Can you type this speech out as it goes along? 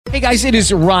Hey guys, it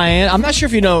is Ryan. I'm not sure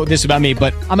if you know this about me,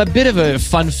 but I'm a bit of a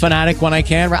fun fanatic when I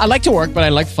can. I like to work, but I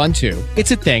like fun too.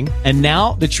 It's a thing. And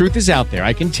now the truth is out there.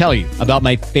 I can tell you about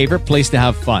my favorite place to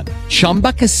have fun.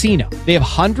 Chumba Casino. They have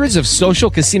hundreds of social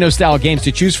casino style games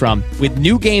to choose from with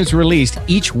new games released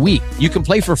each week. You can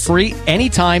play for free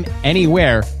anytime,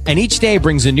 anywhere. And each day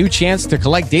brings a new chance to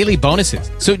collect daily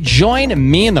bonuses. So join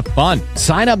me in the fun.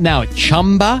 Sign up now at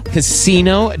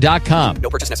ChumbaCasino.com. No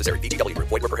purchase necessary. VGW Group.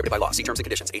 Void where prohibited by law. See terms and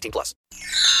conditions. 18+.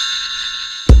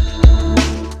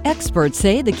 Experts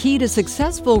say the key to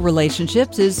successful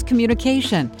relationships is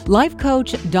communication. Life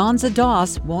coach Donza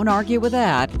Doss won't argue with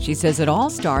that. She says it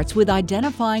all starts with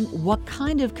identifying what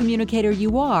kind of communicator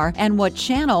you are and what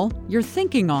channel you're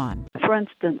thinking on. For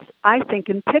instance, I think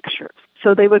in pictures.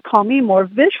 So they would call me more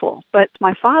visual. But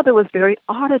my father was very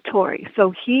auditory.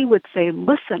 So he would say,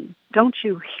 listen, don't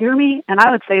you hear me? And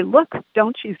I would say, look,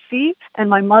 don't you see?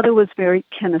 And my mother was very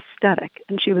kinesthetic.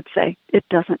 And she would say, it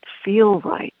doesn't feel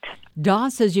right.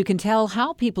 Doss says you can tell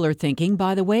how people are thinking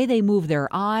by the way they move their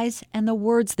eyes and the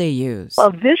words they use.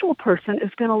 A visual person is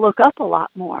going to look up a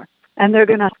lot more. And they're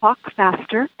going to talk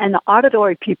faster. And the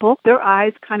auditory people, their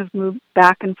eyes kind of move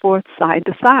back and forth, side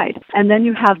to side. And then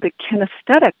you have the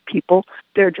kinesthetic people.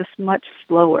 They're just much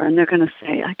slower. And they're going to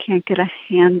say, I can't get a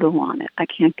handle on it. I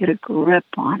can't get a grip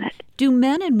on it. Do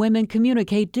men and women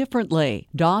communicate differently?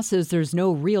 Doss says there's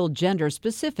no real gender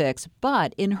specifics,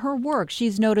 but in her work,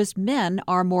 she's noticed men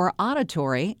are more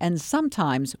auditory and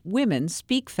sometimes women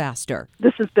speak faster.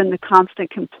 This has been the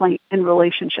constant complaint in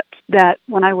relationships, that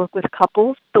when I work with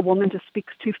couples, the woman just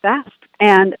speaks too fast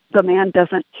and the man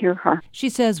doesn't hear her. She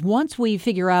says once we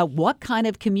figure out what kind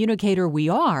of communicator we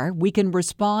are, we can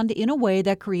respond in a way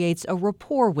that creates a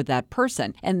rapport with that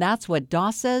person. And that's what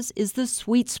Doss says is the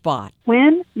sweet spot.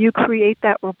 When you create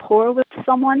that rapport with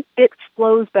someone, it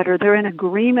flows better. They're in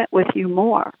agreement with you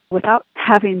more without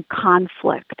having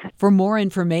conflict. For more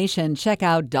information, check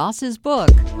out Doss's book,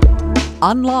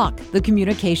 Unlock the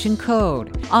Communication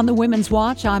Code. On the Women's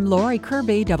Watch, I'm Lori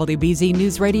Kirby, WBZ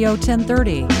News Radio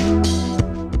 1030.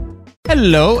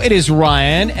 Hello, it is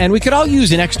Ryan, and we could all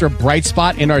use an extra bright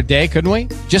spot in our day, couldn't we?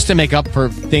 Just to make up for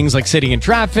things like sitting in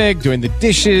traffic, doing the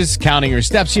dishes, counting your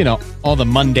steps, all the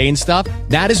mundane stuff.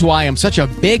 That is why I'm such a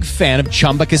big fan of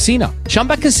Chumba Casino.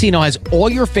 Chumba Casino has all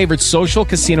your favorite social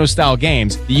casino-style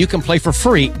games that you can play for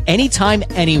free anytime,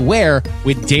 anywhere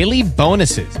with daily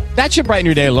bonuses. That should brighten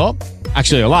your day a little.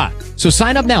 Actually, a lot. So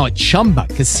sign up now at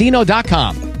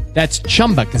ChumbaCasino.com. That's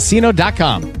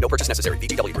ChumbaCasino.com. No purchase necessary.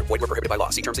 VGW Group. Void where prohibited by law.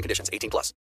 See terms and conditions. 18+.